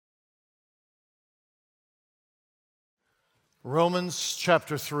Romans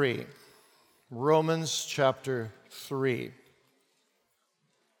chapter 3. Romans chapter 3.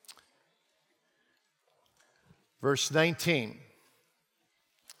 Verse 19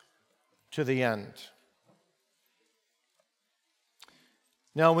 to the end.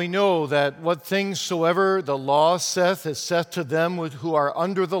 Now we know that what things soever the law saith is saith to them who are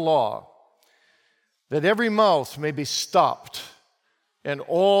under the law, that every mouth may be stopped, and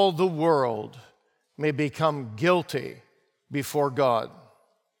all the world may become guilty before God.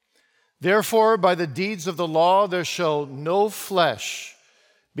 Therefore, by the deeds of the law there shall no flesh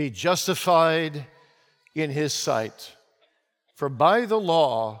be justified in his sight. For by the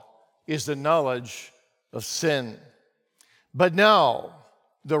law is the knowledge of sin. But now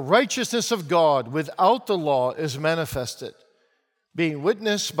the righteousness of God without the law is manifested, being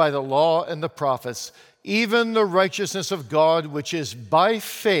witnessed by the law and the prophets, even the righteousness of God which is by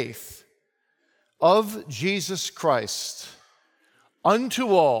faith of Jesus Christ, unto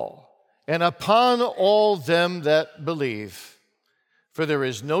all and upon all them that believe. For there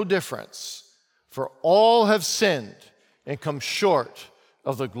is no difference, for all have sinned and come short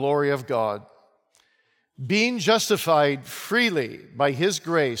of the glory of God, being justified freely by his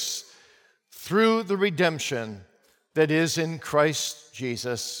grace through the redemption that is in Christ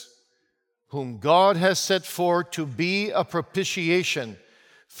Jesus, whom God has set forth to be a propitiation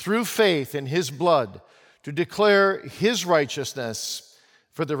through faith in his blood, to declare his righteousness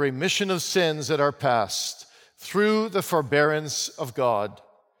for the remission of sins that are past, through the forbearance of God.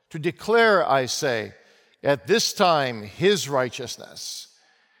 To declare, I say, at this time his righteousness,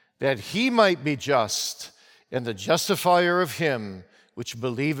 that he might be just and the justifier of him which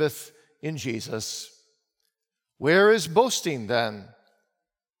believeth in Jesus. Where is boasting then?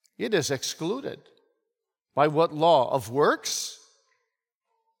 It is excluded. By what law? Of works?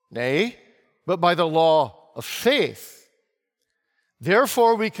 Nay, but by the law of faith.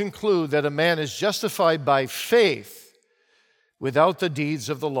 Therefore we conclude that a man is justified by faith without the deeds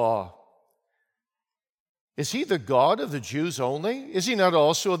of the law. Is he the God of the Jews only? Is he not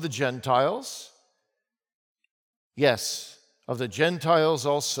also of the Gentiles? Yes, of the Gentiles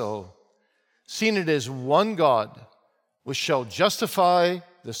also, seeing it is one God which shall justify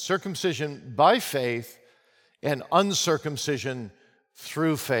the circumcision by faith and uncircumcision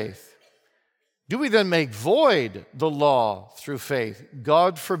through faith. Do we then make void the law through faith?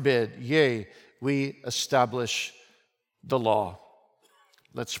 God forbid. Yea, we establish the law.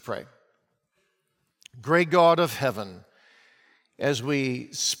 Let's pray. Great God of heaven, as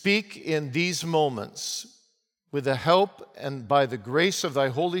we speak in these moments, with the help and by the grace of thy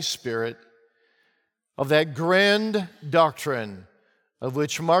Holy Spirit, of that grand doctrine of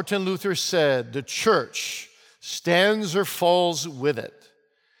which Martin Luther said, the church stands or falls with it.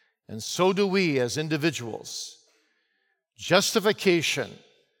 And so do we as individuals. Justification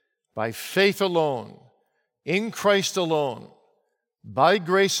by faith alone, in Christ alone, by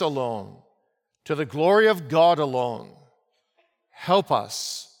grace alone, to the glory of God alone. Help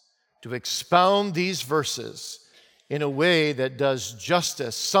us to expound these verses in a way that does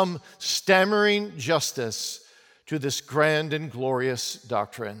justice, some stammering justice, to this grand and glorious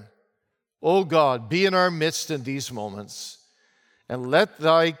doctrine. O God, be in our midst in these moments, and let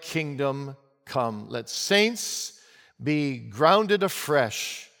thy kingdom come. Let saints be grounded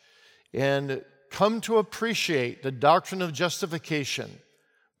afresh and come to appreciate the doctrine of justification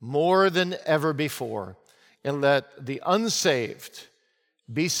more than ever before, and let the unsaved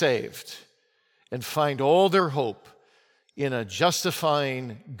be saved and find all their hope in a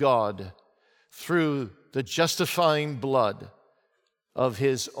justifying God through the justifying blood of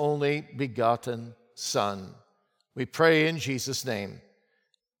his only begotten Son. We pray in Jesus' name.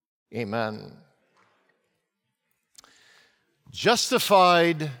 Amen.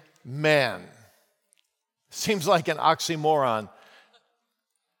 Justified man. Seems like an oxymoron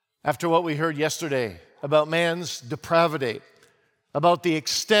after what we heard yesterday about man's depravity, about the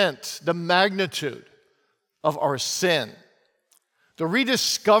extent, the magnitude of our sin. The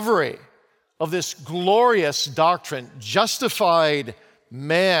rediscovery of this glorious doctrine, justified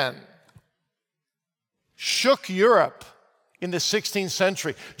man, shook Europe in the 16th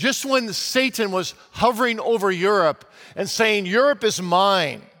century. Just when Satan was hovering over Europe and saying, Europe is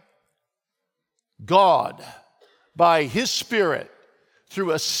mine, God, by his Spirit,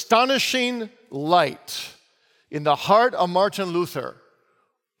 through astonishing light in the heart of Martin Luther,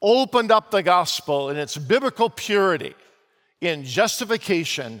 opened up the gospel in its biblical purity in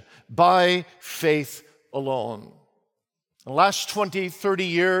justification by faith alone. The last 20, 30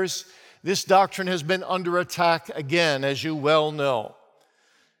 years, this doctrine has been under attack again, as you well know.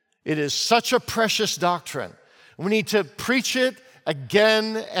 It is such a precious doctrine. We need to preach it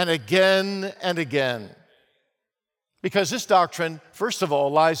again and again and again. Because this doctrine, first of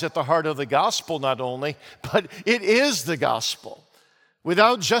all, lies at the heart of the gospel not only, but it is the gospel.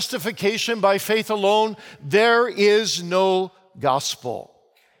 Without justification by faith alone, there is no gospel.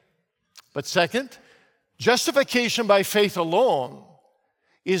 But second, justification by faith alone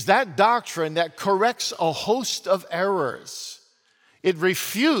is that doctrine that corrects a host of errors. It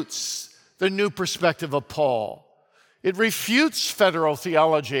refutes the new perspective of Paul. It refutes federal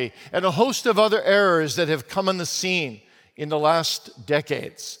theology and a host of other errors that have come on the scene in the last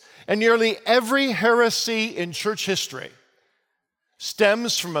decades. And nearly every heresy in church history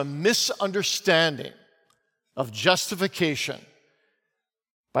stems from a misunderstanding of justification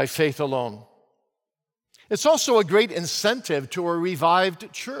by faith alone. It's also a great incentive to a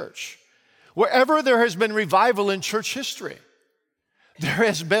revived church. Wherever there has been revival in church history, there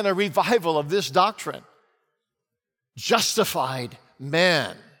has been a revival of this doctrine. Justified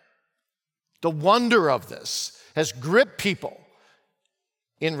man. The wonder of this has gripped people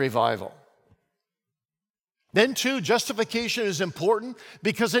in revival. Then, too, justification is important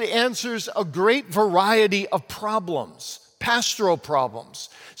because it answers a great variety of problems, pastoral problems,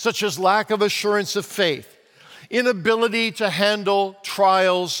 such as lack of assurance of faith, inability to handle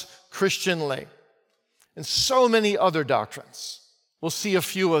trials Christianly, and so many other doctrines. We'll see a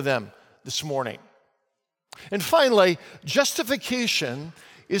few of them this morning. And finally, justification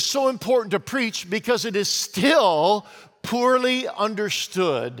is so important to preach because it is still poorly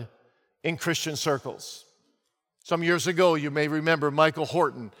understood in Christian circles. Some years ago, you may remember Michael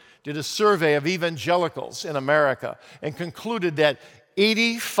Horton did a survey of evangelicals in America and concluded that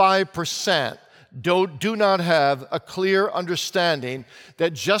 85% do not have a clear understanding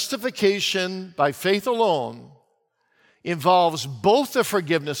that justification by faith alone involves both the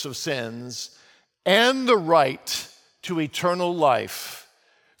forgiveness of sins and the right to eternal life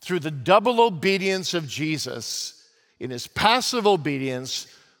through the double obedience of Jesus in his passive obedience,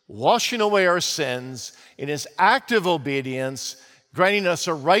 washing away our sins, in his active obedience, granting us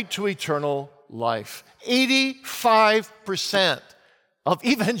a right to eternal life. 85% of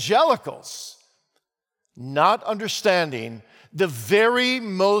evangelicals not understanding the very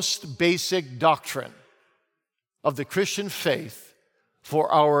most basic doctrine of the Christian faith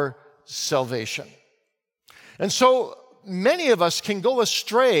for our salvation. And so many of us can go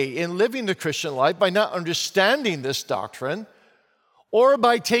astray in living the Christian life by not understanding this doctrine or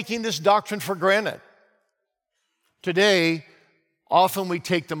by taking this doctrine for granted. Today, often we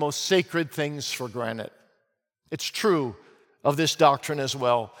take the most sacred things for granted. It's true of this doctrine as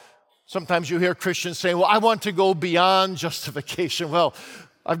well. Sometimes you hear Christians saying, well, I want to go beyond justification. Well,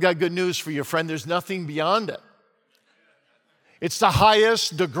 I've got good news for you, friend. There's nothing beyond it. It's the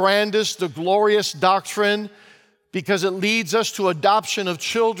highest, the grandest, the glorious doctrine because it leads us to adoption of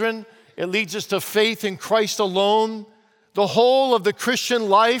children. It leads us to faith in Christ alone. The whole of the Christian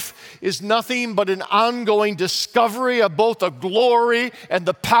life is nothing but an ongoing discovery of both the glory and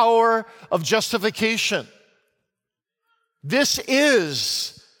the power of justification. This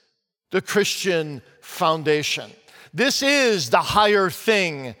is the Christian foundation. This is the higher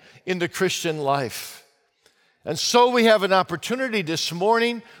thing in the Christian life. And so we have an opportunity this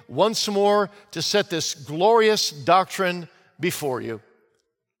morning, once more, to set this glorious doctrine before you.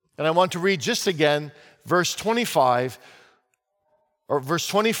 And I want to read just again verse 25, or verse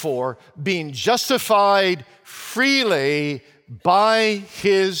 24, being justified freely by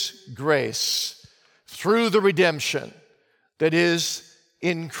his grace through the redemption that is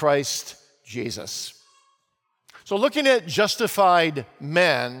in Christ Jesus. So looking at justified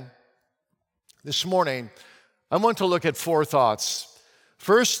men this morning, I want to look at four thoughts.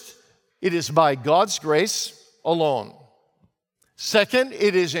 First, it is by God's grace alone. Second,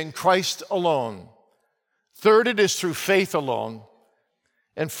 it is in Christ alone. Third, it is through faith alone.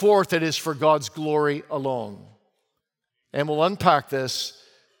 And fourth, it is for God's glory alone. And we'll unpack this,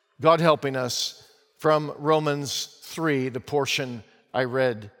 God helping us, from Romans 3, the portion I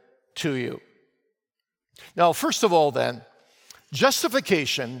read to you. Now, first of all then,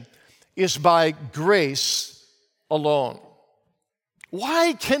 justification is by grace alone.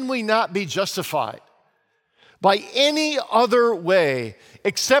 Why can we not be justified by any other way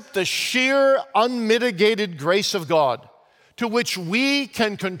except the sheer, unmitigated grace of God, to which we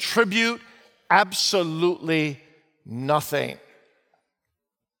can contribute absolutely nothing?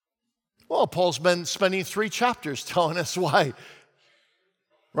 Well, Paul's been spending 3 chapters telling us why.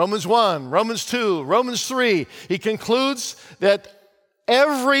 Romans 1, Romans 2, Romans 3, he concludes that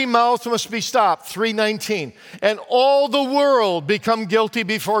every mouth must be stopped, 3:19, and all the world become guilty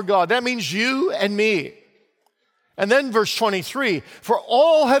before God. That means you and me. And then verse 23, for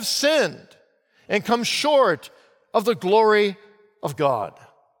all have sinned and come short of the glory of God.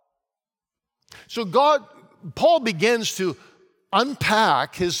 So Paul begins to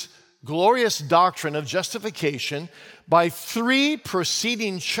unpack his glorious doctrine of justification by 3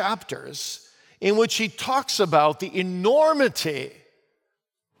 preceding chapters in which he talks about the enormity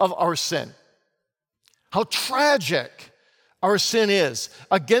of our sin, how tragic our sin is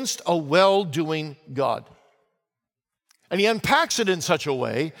against a well-doing God. And he unpacks it in such a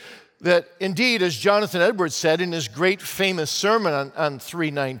way that indeed, as Jonathan Edwards said in his great famous sermon on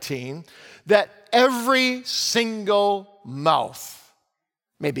 3:19, that every single mouth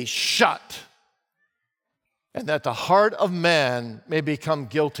may be shut, and that the heart of man may become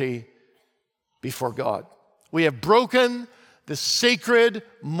guilty before God. We have broken the sacred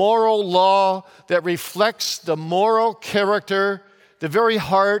moral law that reflects the moral character, the very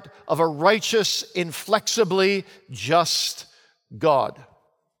heart of a righteous, inflexibly just God.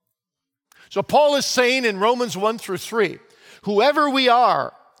 So Paul is saying in Romans 1-3, whoever we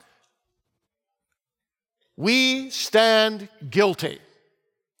are, we stand guilty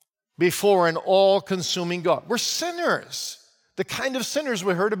before an all-consuming God. We're sinners, the kind of sinners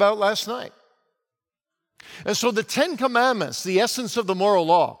we heard about last night. And so the 10 Commandments, the essence of the moral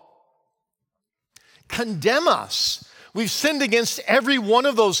law, condemn us. We've sinned against every one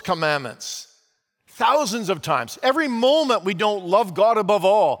of those commandments thousands of times. Every moment we don't love God above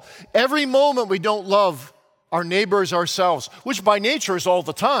all. Every moment we don't love our neighbors ourselves, which by nature is all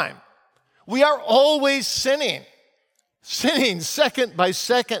the time. We are always sinning second by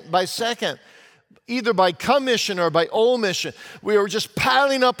second by second, either by commission or by omission. We are just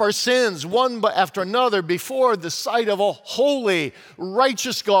piling up our sins one after another before the sight of a holy,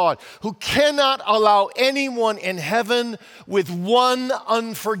 righteous God who cannot allow anyone in heaven with one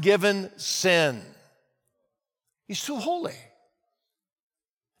unforgiven sin. He's too holy,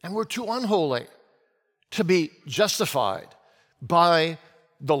 and we're too unholy to be justified by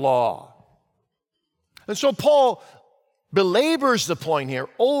the law. And so Paul belabors the point here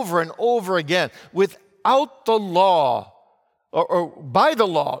over and over again. Without the law, or by the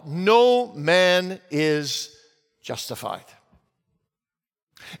law, no man is justified.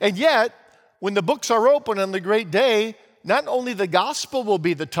 And yet, when the books are open on the great day, not only the gospel will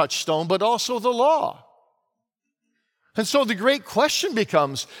be the touchstone, but also the law. And so the great question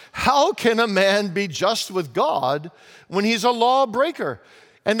becomes, how can a man be just with God when he's a lawbreaker?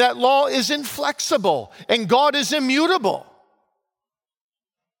 And that law is inflexible, and God is immutable.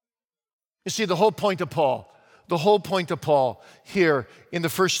 You see, the whole point of Paul here in the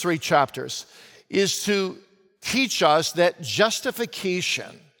first 3 chapters is to teach us that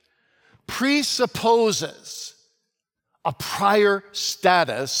justification presupposes a prior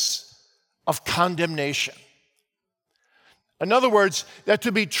status of condemnation. In other words, that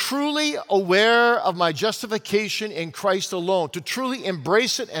to be truly aware of my justification in Christ alone, to truly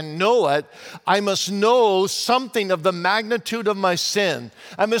embrace it and know it, I must know something of the magnitude of my sin.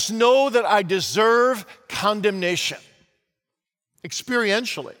 I must know that I deserve condemnation,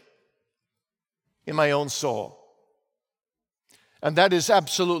 experientially, in my own soul. And that is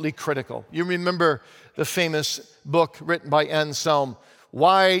absolutely critical. You remember the famous book written by Anselm,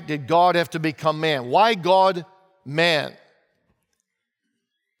 Why Did God Have to Become Man? Why God, Man?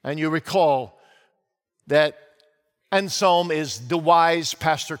 And you recall that Anselm is the wise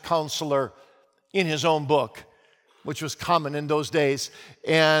pastor counselor in his own book, which was common in those days.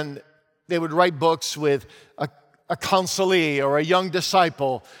 And they would write books with a counselee or a young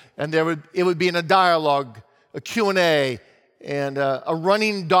disciple, and it would be in a dialogue, a Q&A, and a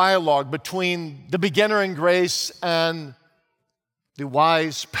running dialogue between the beginner in grace and the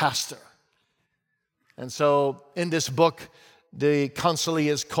wise pastor. And so in this book, the counselee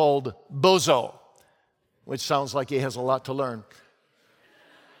is called Bozo, which sounds like he has a lot to learn.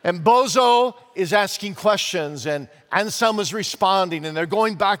 And Bozo is asking questions, and Anselm is responding, and they're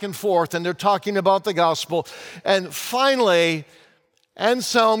going back and forth, and they're talking about the gospel. And finally,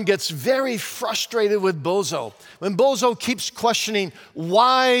 Anselm gets very frustrated with Bozo. When Bozo keeps questioning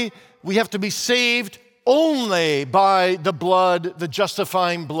why we have to be saved only by the blood, the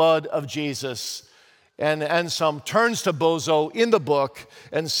justifying blood of Jesus. And Anselm turns to Bozo in the book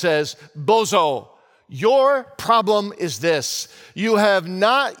and says, Bozo, your problem is this. You have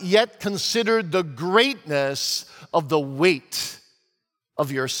not yet considered the greatness of the weight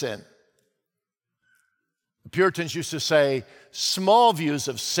of your sin. The Puritans used to say, small views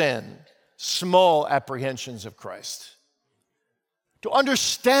of sin, small apprehensions of Christ. To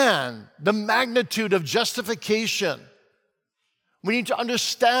understand the magnitude of justification, We need to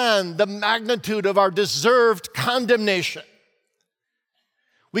understand the magnitude of our deserved condemnation.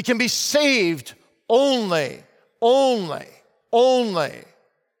 We can be saved only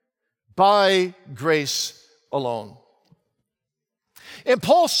by grace alone. And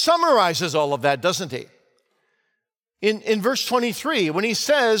Paul summarizes all of that, doesn't he? In verse 23, when he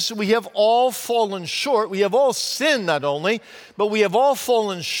says, we have all fallen short, we have all sinned not only, but we have all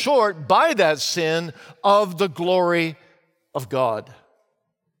fallen short by that sin of the glory of God.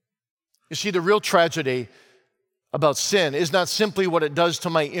 You see, the real tragedy about sin is not simply what it does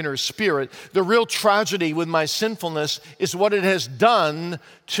to my inner spirit. The real tragedy with my sinfulness is what it has done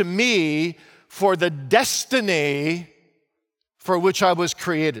to me for the destiny for which I was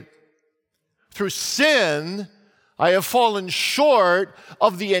created. Through sin, I have fallen short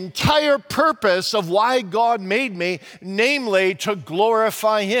of the entire purpose of why God made me, namely to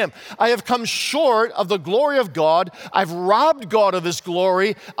glorify Him. I have come short of the glory of God. I've robbed God of His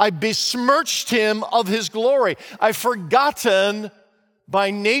glory. I've besmirched Him of His glory. I've forgotten by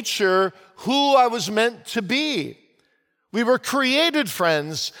nature who I was meant to be. We were created,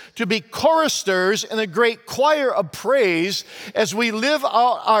 friends, to be choristers in a great choir of praise as we live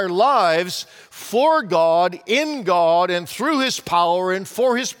out our lives for God, in God, and through His power and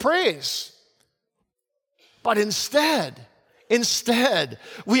for His praise. But instead,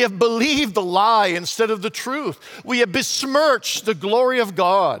 we have believed the lie instead of the truth. We have besmirched the glory of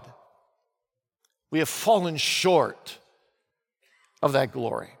God. We have fallen short of that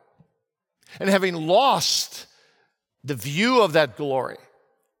glory. And having lost the view of that glory,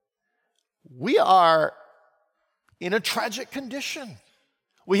 we are in a tragic condition.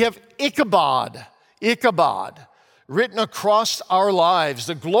 We have Ichabod, written across our lives.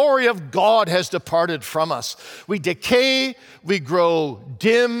 The glory of God has departed from us. We decay, we grow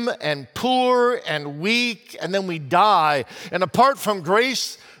dim and poor and weak, and then we die. And apart from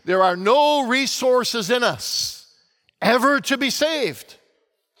grace, there are no resources in us ever to be saved.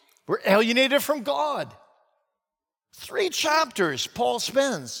 We're alienated from God. 3 chapters Paul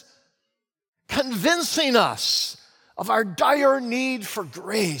spends convincing us of our dire need for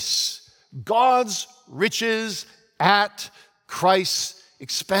grace, God's riches at Christ's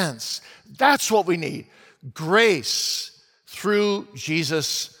expense. That's what we need. Grace through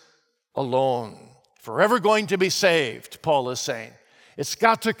Jesus alone. Forever going to be saved, Paul is saying. It's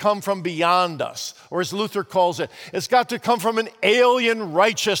got to come from beyond us, or as Luther calls it, it's got to come from an alien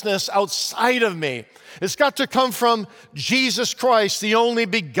righteousness outside of me. It's got to come from Jesus Christ, the only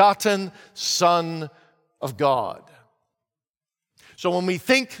begotten Son of God. So when we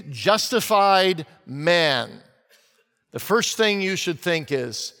think justified man, the first thing you should think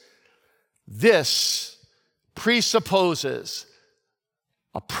is, this presupposes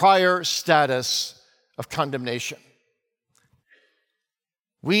a prior status of condemnation.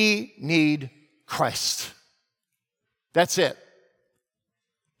 We need Christ. That's it.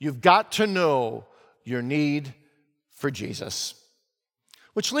 You've got to know your need for Jesus.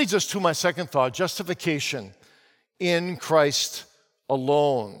 Which leads us to my second thought, justification in Christ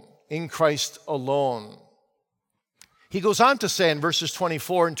alone. In Christ alone. He goes on to say in verses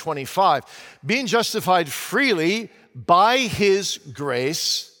 24 and 25, being justified freely by His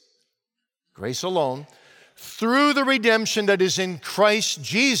grace, grace alone, through the redemption that is in Christ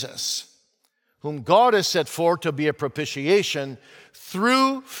Jesus, whom God has set forth to be a propitiation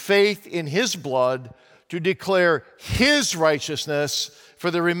through faith in His blood to declare His righteousness for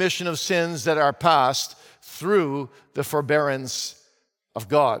the remission of sins that are past through the forbearance of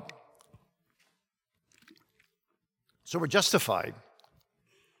God. So we're justified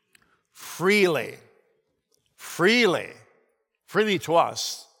freely to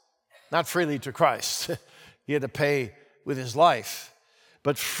us, not freely to Christ. He had to pay with His life,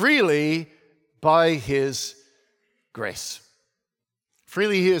 but freely by His grace.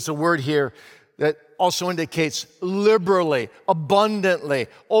 Freely is a word here that also indicates liberally, abundantly,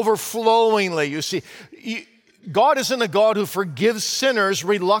 overflowingly. You see, God isn't a God who forgives sinners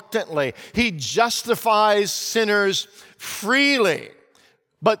reluctantly. He justifies sinners freely,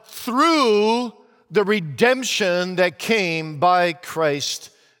 but through the redemption that came by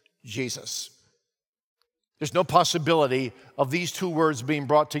Christ Jesus. There's no possibility of these two words being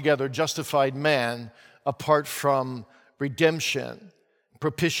brought together, justified man, apart from redemption,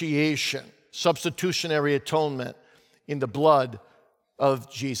 propitiation, substitutionary atonement in the blood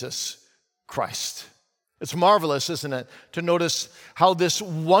of Jesus Christ. It's marvelous, isn't it, to notice how this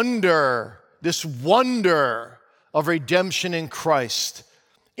wonder of redemption in Christ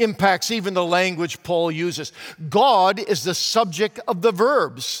impacts even the language Paul uses. God is the subject of the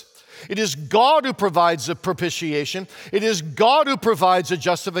verbs. It is God who provides the propitiation. It is God who provides the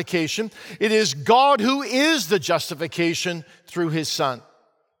justification. It is God who is the justification through his Son.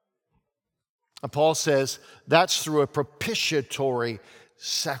 And Paul says that's through a propitiatory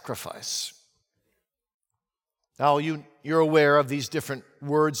sacrifice. Now, you're aware of these different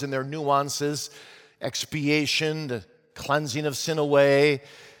words and their nuances: expiation, the cleansing of sin away;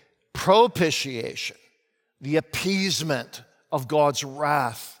 propitiation, the appeasement of God's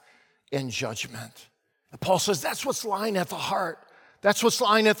wrath and judgment. And Paul says that's what's lying at the heart. That's what's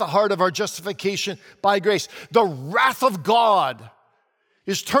lying at the heart of our justification by grace. The wrath of God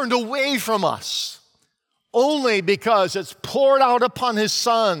is turned away from us only because it's poured out upon his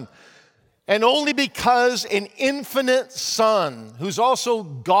Son, and only because an infinite Son, who's also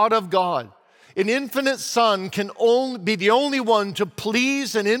God of God, an infinite Son can only be the only one to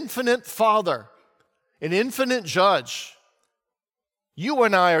please an infinite Father, an infinite Judge. You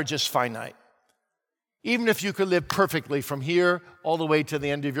and I are just finite. Even if you could live perfectly from here all the way to the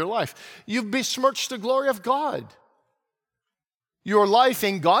end of your life, you've besmirched the glory of God. Your life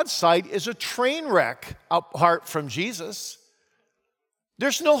in God's sight is a train wreck apart from Jesus.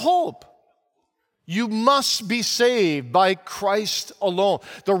 There's no hope. You must be saved by Christ alone.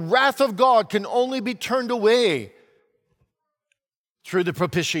 The wrath of God can only be turned away through the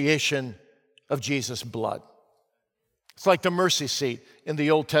propitiation of Jesus' blood. It's like the mercy seat in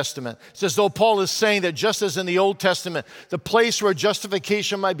the Old Testament. It's as though Paul is saying that just as in the Old Testament, the place where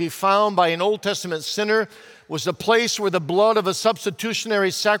justification might be found by an Old Testament sinner was the place where the blood of a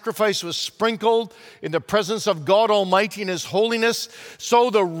substitutionary sacrifice was sprinkled in the presence of God Almighty in his holiness, so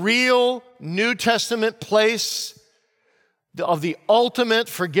the real New Testament place of the ultimate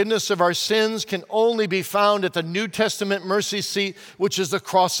forgiveness of our sins can only be found at the New Testament mercy seat, which is the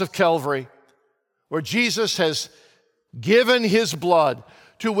cross of Calvary, where Jesus has given his blood,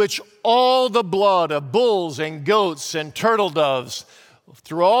 to which all the blood of bulls and goats and turtle doves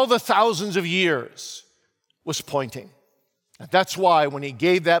through all the thousands of years was pointing. And that's why when he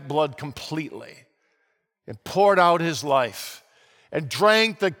gave that blood completely and poured out his life and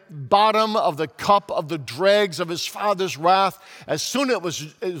drank the bottom of the cup of the dregs of his Father's wrath, as soon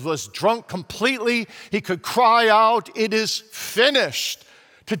as it was drunk completely, he could cry out, "It is finished."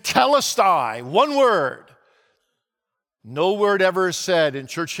 Tetelestai, one word. No word ever said in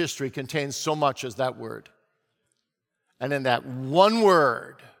church history contains so much as that word. And in that one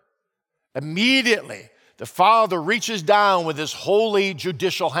word, immediately, the Father reaches down with his holy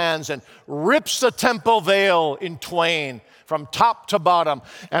judicial hands and rips the temple veil in twain from top to bottom.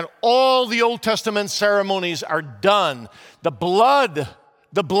 And all the Old Testament ceremonies are done. The blood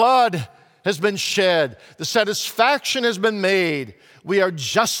has been shed. The satisfaction has been made. We are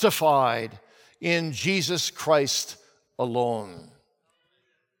justified in Jesus Christ alone.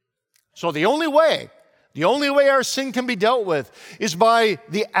 So the only way our sin can be dealt with is by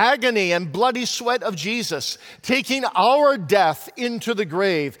the agony and bloody sweat of Jesus, taking our death into the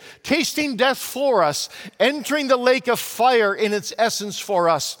grave, tasting death for us, entering the lake of fire in its essence for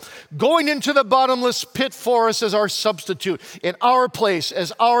us, going into the bottomless pit for us as our substitute, in our place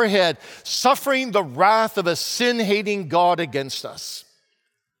as our head, suffering the wrath of a sin-hating God against us.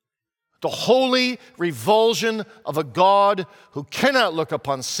 The holy revulsion of a God who cannot look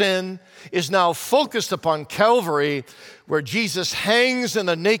upon sin is now focused upon Calvary, where Jesus hangs in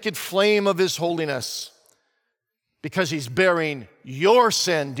the naked flame of his holiness, because he's bearing your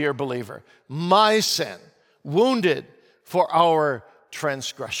sin, dear believer, my sin, wounded for our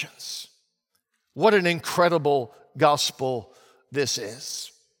transgressions. What an incredible gospel this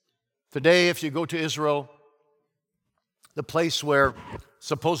is. Today, if you go to Israel, the place where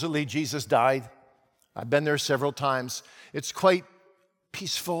supposedly Jesus died, I've been there several times. It's quite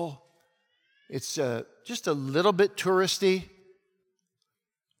peaceful. It's just a little bit touristy.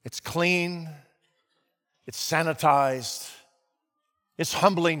 It's clean. It's sanitized. It's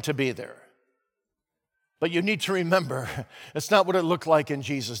humbling to be there. But you need to remember, it's not what it looked like in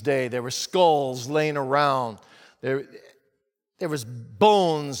Jesus' day. There were skulls laying around. There was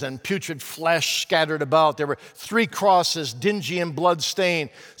bones and putrid flesh scattered about. There were 3 crosses, dingy and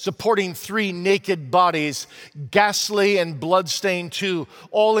blood-stained, supporting 3 naked bodies, ghastly and blood-stained too,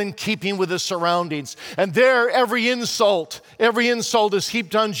 all in keeping with the surroundings. And there, every insult is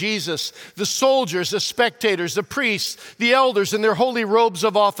heaped on Jesus. The soldiers, the spectators, the priests, the elders in their holy robes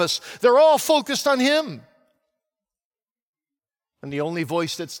of office, they're all focused on him. And the only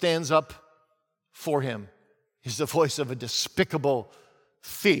voice that stands up for him is the voice of a despicable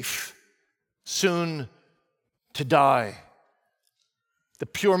thief, soon to die. The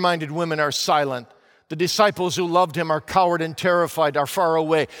pure-minded women are silent. The disciples who loved him are cowed and terrified, are far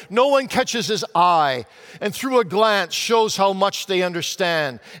away. No one catches his eye, and through a glance shows how much they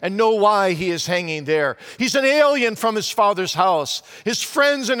understand and know why he is hanging there. He's an alien from his Father's house. His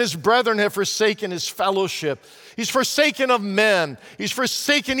friends and his brethren have forsaken his fellowship. He's forsaken of men. He's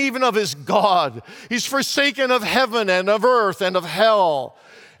forsaken even of his God. He's forsaken of heaven and of earth and of hell,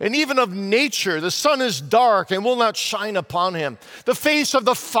 and even of nature. The sun is dark and will not shine upon him. The face of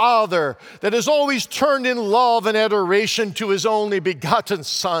the Father that is always turned in love and adoration to his only begotten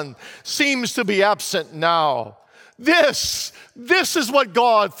Son seems to be absent now. This is what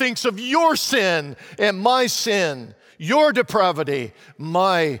God thinks of your sin and my sin, your depravity,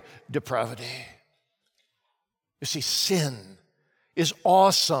 my depravity. You see, sin is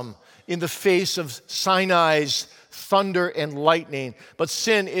awesome in the face of Sinai's thunder and lightning, but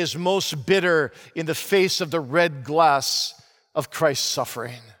sin is most bitter in the face of the red glass of Christ's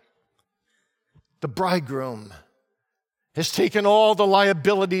suffering. The bridegroom has taken all the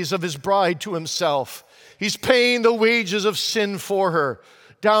liabilities of his bride to himself. He's paying the wages of sin for her,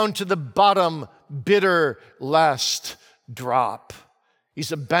 down to the bottom, bitter last drop.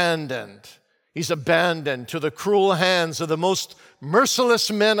 He's abandoned to the cruel hands of the most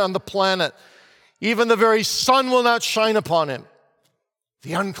merciless men on the planet. Even the very sun will not shine upon him.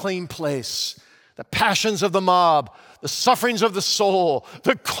 The unclean place, the passions of the mob, the sufferings of the soul,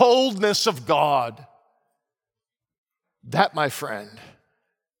 the coldness of God. That, my friend,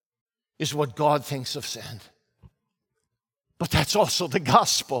 is what God thinks of sin. But that's also the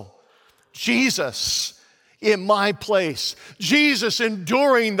gospel. Jesus in my place. Jesus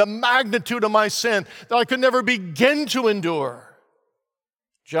enduring the magnitude of my sin that I could never begin to endure.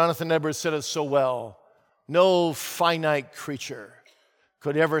 Jonathan Edwards said it so well. No finite creature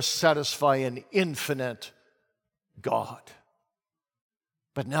could ever satisfy an infinite God.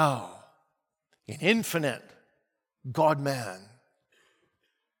 But now, an infinite God-man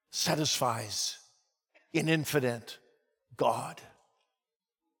satisfies an infinite God.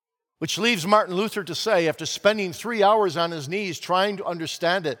 Which leaves Martin Luther to say, after spending 3 hours on his knees trying to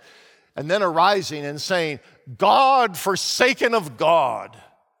understand it, and then arising and saying, God forsaken of God,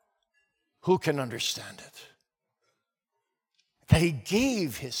 who can understand it? That he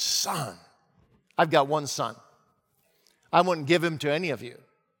gave his son. I've got one son. I wouldn't give him to any of you.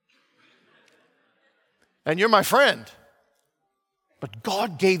 And you're my friend. But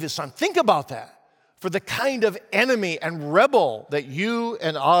God gave his son. Think about that. For the kind of enemy and rebel that you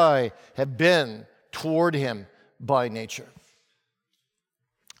and I have been toward him by nature.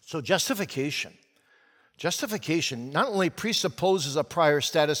 So justification not only presupposes a prior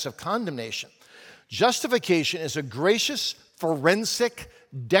status of condemnation, justification is a gracious forensic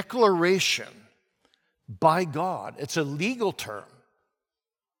declaration by God. It's a legal term.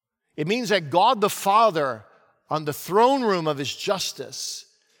 It means that God the Father, on the throne room of his justice,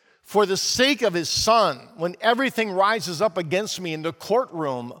 for the sake of his Son, when everything rises up against me in the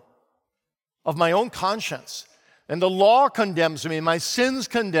courtroom of my own conscience, and the law condemns me, my sins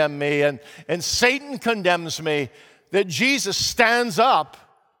condemn me, and Satan condemns me, that Jesus stands up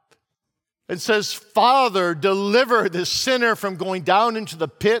and says, Father, deliver this sinner from going down into the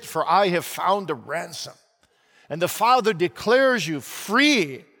pit, for I have found a ransom. And the Father declares you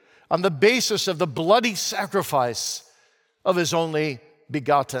free on the basis of the bloody sacrifice of his only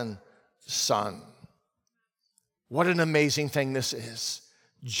begotten Son. What an amazing thing this is.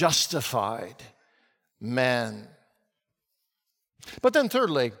 Justified man. But then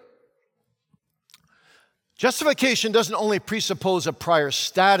thirdly, justification doesn't only presuppose a prior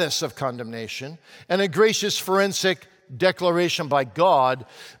status of condemnation and a gracious forensic declaration by God,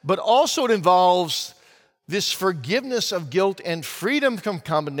 but also it involves this forgiveness of guilt and freedom from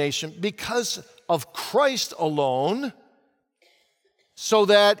condemnation because of Christ alone, so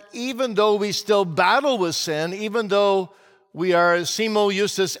that even though we still battle with sin, even though we are simul,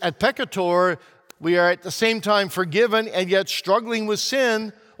 justus, et peccator, we are at the same time forgiven and yet struggling with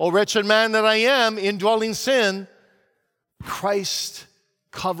sin. O wretched man that I am, indwelling sin, Christ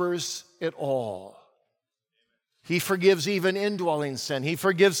covers it all. He forgives even indwelling sin. He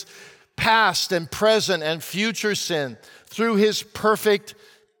forgives past and present and future sin through his perfect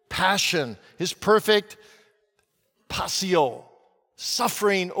passion, his perfect passio,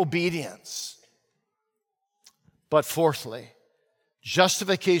 suffering obedience. But fourthly,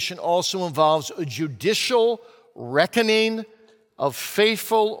 justification also involves a judicial reckoning of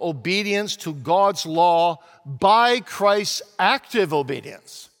faithful obedience to God's law by Christ's active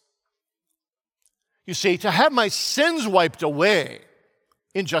obedience. You see, to have my sins wiped away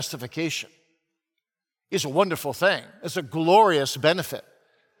in justification is a wonderful thing. It's a glorious benefit.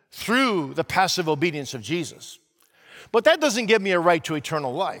 through the passive obedience of Jesus. But that doesn't give me a right to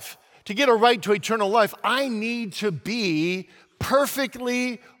eternal life. To get a right to eternal life, I need to be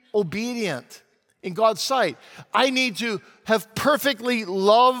perfectly obedient in God's sight. I need to have perfectly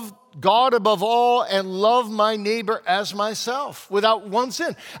loved God above all and love my neighbor as myself without one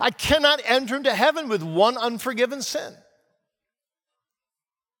sin. I cannot enter into heaven with one unforgiven sin.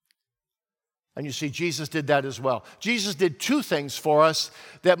 And you see, Jesus did that as well. Jesus did two things for us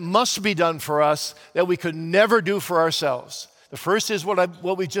that must be done for us that we could never do for ourselves. The first is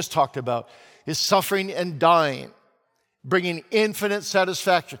what we just talked about, is suffering and dying, bringing infinite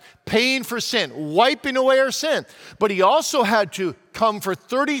satisfaction, paying for sin, wiping away our sin. But he also had to come for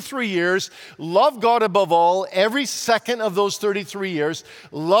 33 years, love God above all every second of those 33 years,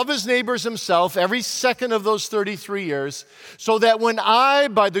 love his neighbors himself every second of those 33 years, so that when I,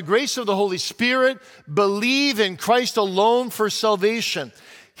 by the grace of the Holy Spirit, believe in Christ alone for salvation,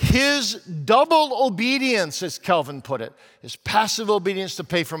 his double obedience, as Calvin put it, his passive obedience to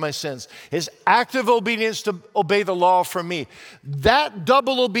pay for my sins, his active obedience to obey the law for me, that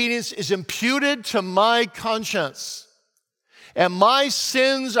double obedience is imputed to my conscience. And my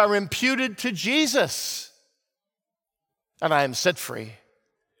sins are imputed to Jesus. And I am set free.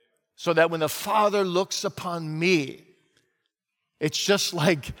 So that when the Father looks upon me, it's just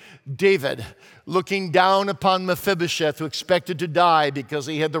like David looking down upon Mephibosheth, who expected to die because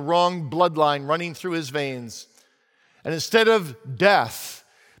he had the wrong bloodline running through his veins. And instead of death,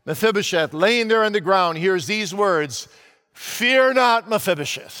 Mephibosheth, laying there on the ground, hears these words, "Fear not,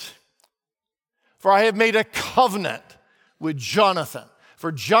 Mephibosheth, for I have made a covenant with Jonathan.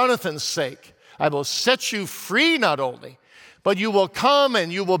 For Jonathan's sake, I will set you free not only, but you will come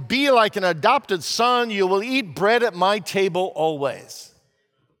and you will be like an adopted son. You will eat bread at my table always."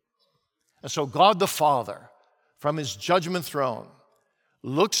 And so God the Father, from his judgment throne,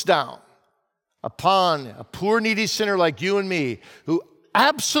 looks down upon a poor needy sinner like you and me, who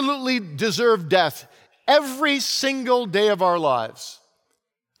absolutely deserve death every single day of our lives.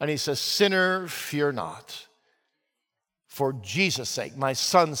 And he says, "Sinner, fear not. For Jesus' sake, my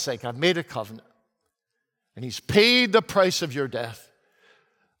son's sake, I've made a covenant. And he's paid the price of your death.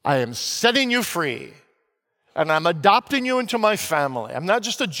 I am setting you free. And I'm adopting you into my family. I'm not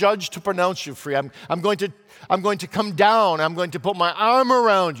just a judge to pronounce you free. I'm going to come down. I'm going to put my arm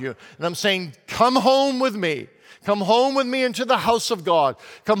around you. And I'm saying, come home with me. Come home with me into the house of God.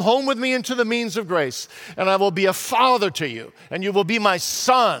 Come home with me into the means of grace. And I will be a father to you. And you will be my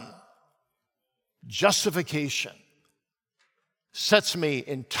son." Justification sets me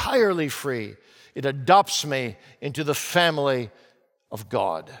entirely free. It adopts me into the family of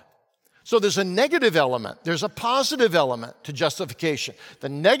God. So there's a negative element. There's a positive element to justification. The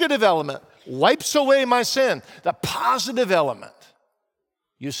negative element wipes away my sin. The positive element,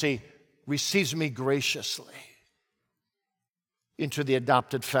 you see, receives me graciously into the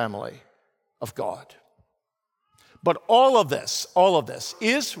adopted family of God. But all of this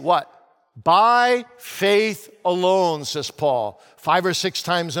is what? By faith alone, says Paul, 5 or 6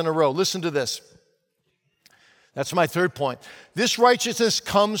 times in a row. Listen to this. That's my third point. This righteousness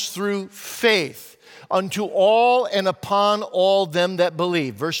comes through faith unto all and upon all them that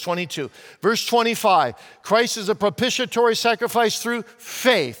believe. Verse 22. Verse 25. Christ is a propitiatory sacrifice through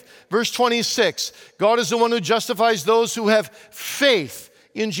faith. Verse 26. God is the one who justifies those who have faith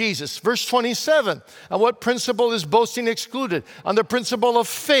in Jesus. Verse 27. On what principle is boasting excluded? On the principle of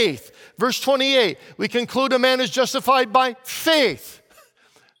faith. Verse 28. We conclude a man is justified by faith.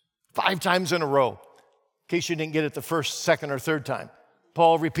 5 times in a row. In case you didn't get it the first, second, or third time.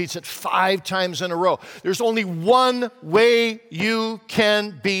 Paul repeats it 5 times in a row. There's only one way you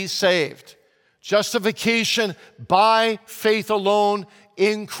can be saved. Justification by faith alone,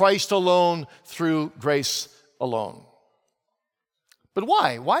 in Christ alone, through grace alone. But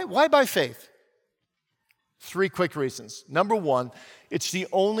why? Why by faith? 3 quick reasons. Number 1, it's the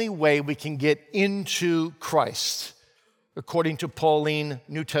only way we can get into Christ, according to Pauline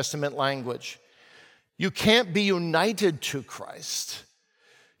New Testament language. You can't be united to Christ.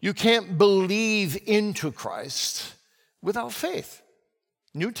 You can't believe into Christ without faith.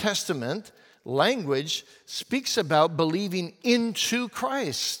 New Testament language speaks about believing into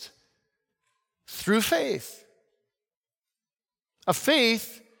Christ through faith. A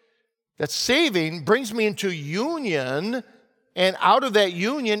faith that's saving brings me into union, and out of that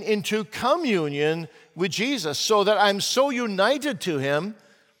union into communion with Jesus, so that I'm so united to him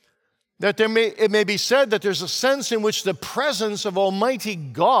that it may be said that there's a sense in which the presence of Almighty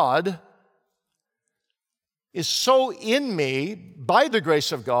God is so in me by the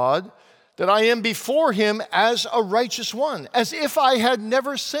grace of God that I am before him as a righteous one, as if I had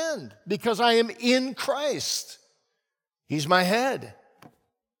never sinned, because I am in Christ. He's my head.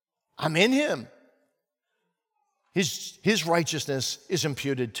 I'm in him. His righteousness is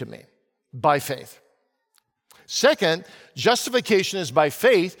imputed to me by faith. Second, justification is by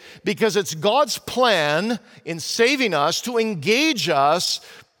faith because it's God's plan in saving us to engage us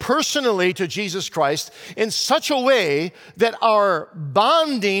personally to Jesus Christ in such a way that our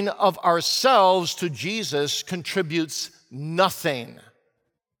bonding of ourselves to Jesus contributes nothing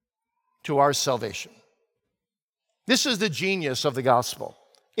to our salvation. This is the genius of the gospel,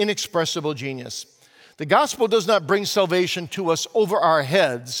 inexpressible genius. The gospel does not bring salvation to us over our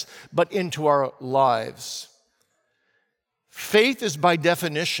heads, but into our lives. Faith is by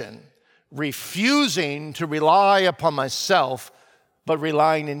definition refusing to rely upon myself, but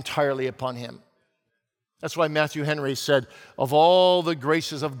relying entirely upon him. That's why Matthew Henry said, of all the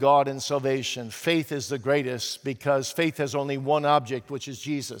graces of God in salvation, faith is the greatest because faith has only one object, which is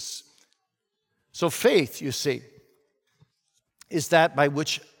Jesus. So faith, you see, is that by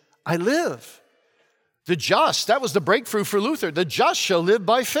which I live. The just, that was the breakthrough for Luther. The just shall live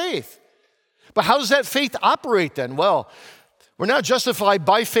by faith. But how does that faith operate then? Well, we're not justified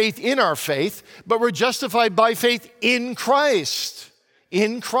by faith in our faith, but we're justified by faith in Christ.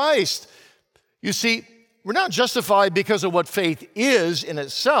 In Christ. You see, we're not justified because of what faith is in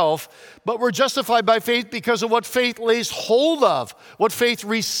itself, but we're justified by faith because of what faith lays hold of, what faith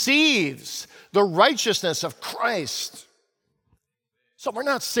receives, the righteousness of Christ. So we're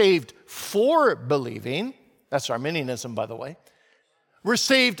not saved for believing. That's Arminianism, by the way. We're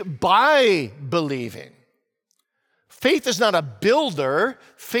saved by believing. Faith is not a builder.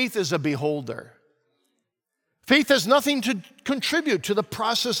 Faith is a beholder. Faith has nothing to contribute to the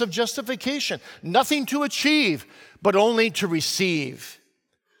process of justification, nothing to achieve, but only to receive.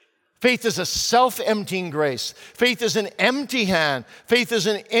 Faith is a self-emptying grace. Faith is an empty hand. Faith is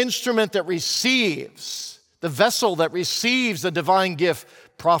an instrument that receives, the vessel that receives the divine gift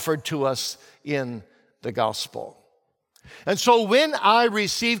proffered to us in the gospel. And so when I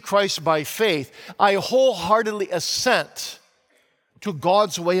receive Christ by faith, I wholeheartedly assent to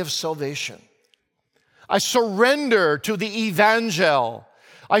God's way of salvation. I surrender to the evangel.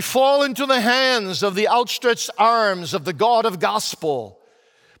 I fall into the hands of the outstretched arms of the God of gospel.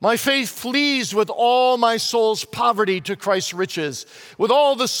 My faith flees with all my soul's poverty to Christ's riches, with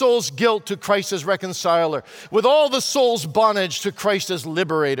all the soul's guilt to Christ as reconciler, with all the soul's bondage to Christ as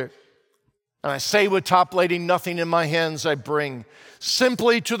liberator. And I say with top-lady, nothing in my hands I bring.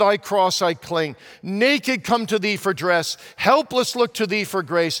 Simply to thy cross I cling. Naked come to thee for dress. Helpless look to thee for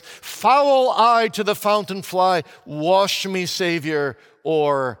grace. Foul eye to the fountain fly. Wash me, Savior,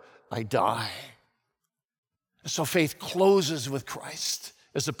 or I die. So faith closes with Christ,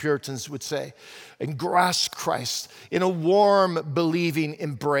 as the Puritans would say, and grasp Christ in a warm, believing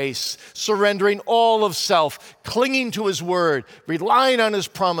embrace, surrendering all of self, clinging to his word, relying on his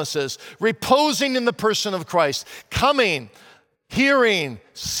promises, reposing in the person of Christ, coming, hearing,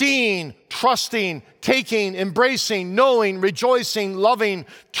 seeing, trusting, taking, embracing, knowing, rejoicing, loving,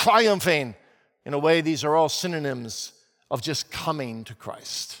 triumphing. In a way, these are all synonyms of just coming to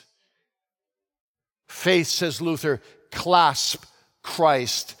Christ. Faith, says Luther, clasp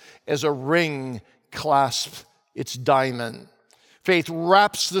Christ as a ring clasps its diamond. Faith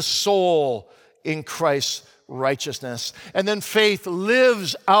wraps the soul in Christ's righteousness. And then faith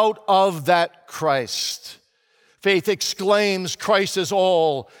lives out of that Christ. Faith exclaims, Christ is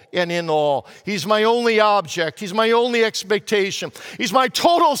all and in all. He's my only object. He's my only expectation. He's my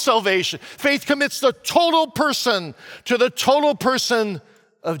total salvation. Faith commits the total person to the total person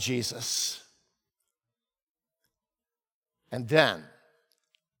of Jesus. And then,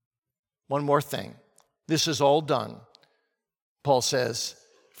 one more thing. This is all done, Paul says,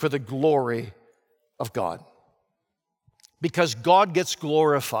 for the glory of God. Because God gets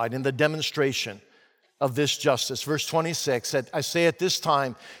glorified in the demonstration of this justice. Verse 26, that I say at this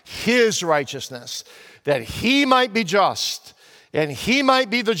time, his righteousness, that he might be just, and he might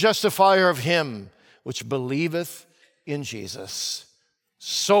be the justifier of him which believeth in Jesus.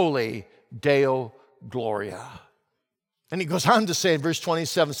 Soli Deo Gloria. And he goes on to say in verse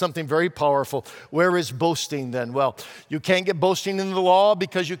 27 something very powerful. Where is boasting then? Well, you can't get boasting in the law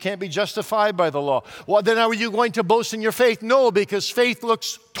because you can't be justified by the law. Well, then are you going to boast in your faith? No, because faith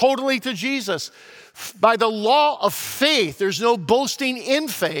looks totally to Jesus. By the law of faith, there's no boasting in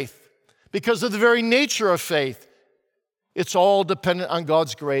faith because of the very nature of faith. It's all dependent on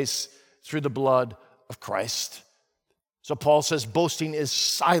God's grace through the blood of Christ. So Paul says boasting is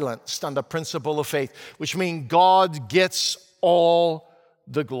silenced on the principle of faith, which means God gets all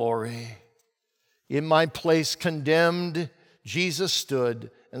the glory. In my place condemned, Jesus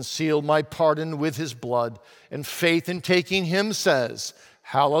stood and sealed my pardon with his blood. And faith in taking him says,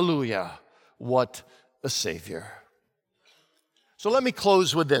 hallelujah, what a Savior. So let me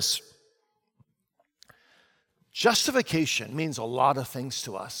close with this. Justification means a lot of things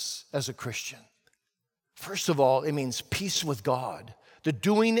to us as a Christian. First of all, it means peace with God. The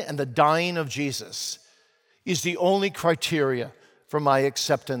doing and the dying of Jesus is the only criteria for my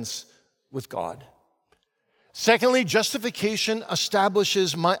acceptance with God. Secondly, justification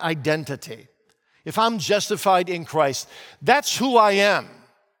establishes my identity. If I'm justified in Christ, that's who I am.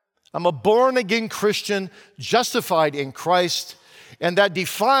 I'm a born-again Christian, justified in Christ, and that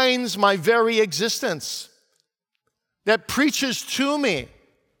defines my very existence. That preaches to me,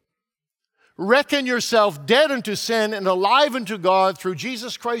 reckon yourself dead unto sin and alive unto God through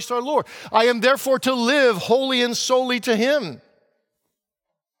Jesus Christ our Lord. I am therefore to live wholly and solely to him.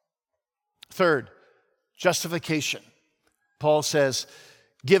 Third, justification. Paul says,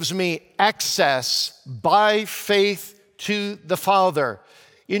 gives me access by faith to the Father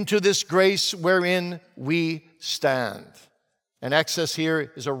into this grace wherein we stand. And access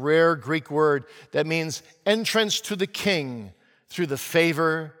here is a rare Greek word that means entrance to the King through the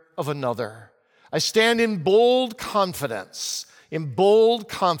favor of another. I stand in bold confidence. In bold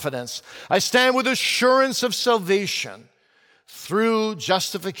confidence. I stand with assurance of salvation through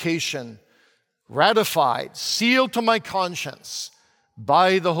justification, ratified, sealed to my conscience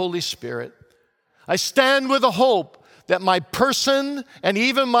by the Holy Spirit. I stand with a hope that my person and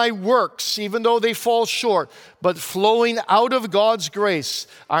even my works, even though they fall short, but flowing out of God's grace,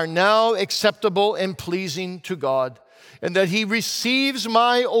 are now acceptable and pleasing to God, and that he receives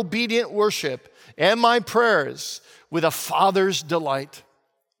my obedient worship and my prayers with a Father's delight.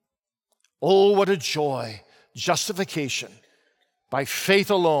 Oh, what a joy! Justification by faith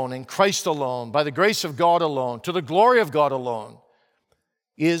alone, in Christ alone, by the grace of God alone, to the glory of God alone,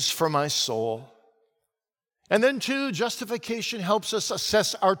 is for my soul. And then, too, justification helps us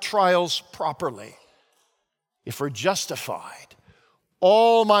assess our trials properly. If we're justified,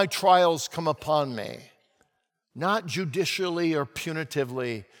 all my trials come upon me, not judicially or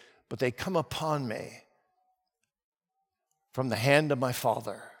punitively, but they come upon me from the hand of my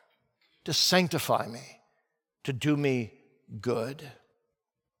Father to sanctify me, to do me good.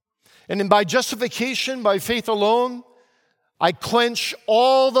 And then by justification, by faith alone, I quench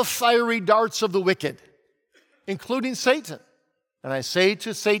all the fiery darts of the wicked, including Satan. And I say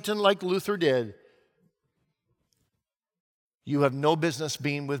to Satan, like Luther did, you have no business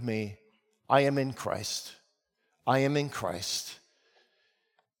being with me. I am in Christ. I am in Christ.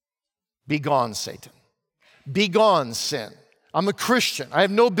 Be gone, Satan. Be gone, sin. I'm a Christian. I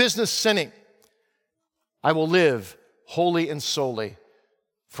have no business sinning. I will live wholly and solely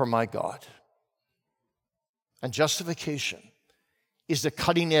for my God. And justification is the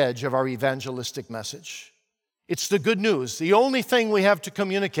cutting edge of our evangelistic message. It's the good news, the only thing we have to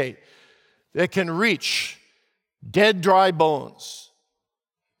communicate that can reach dead, dry bones,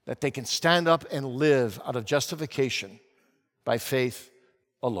 that they can stand up and live out of justification by faith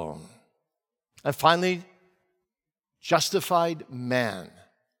alone. And finally, justified man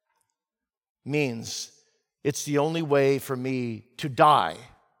means it's the only way for me to die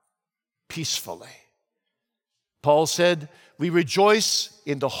peacefully. Paul said, we rejoice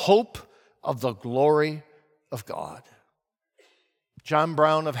in the hope of the glory of God. John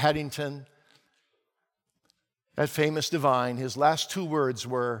Brown of Haddington, that famous divine, his last two words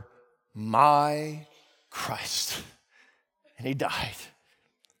were, my Christ. And he died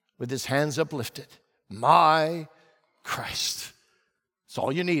with his hands uplifted. My Christ. It's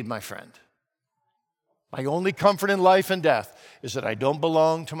all you need, my friend. My only comfort in life and death is that I don't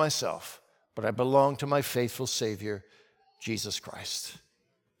belong to myself, but I belong to my faithful Savior, Jesus Christ.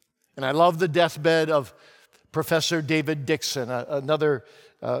 And I love the deathbed of Professor David Dixon, another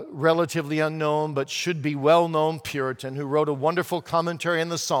relatively unknown but should be well-known Puritan who wrote a wonderful commentary on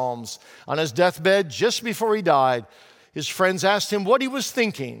the Psalms. On his deathbed, just before he died, his friends asked him what he was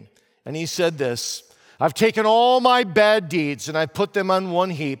thinking, and he said this, I've taken all my bad deeds and I put them on one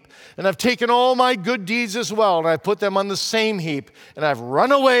heap, and I've taken all my good deeds as well and I put them on the same heap, and I've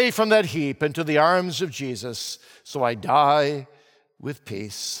run away from that heap into the arms of Jesus, so I die with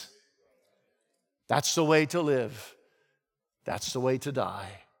peace. That's the way to live. That's the way to die.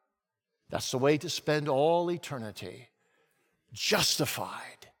 That's the way to spend all eternity.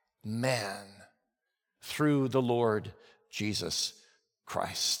 Justified man through the Lord Jesus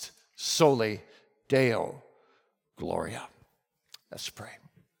Christ. Soli Deo Gloria. Let's pray.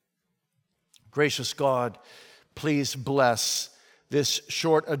 Gracious God, please bless this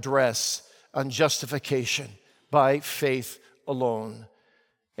short address on justification by faith alone.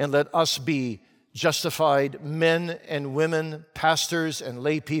 And let us be justified men and women, pastors and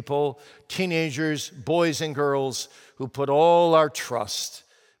lay people, teenagers, boys and girls, who put all our trust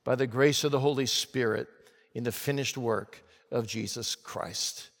by the grace of the Holy Spirit in the finished work of Jesus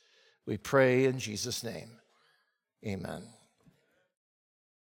Christ. We pray in Jesus' name. Amen.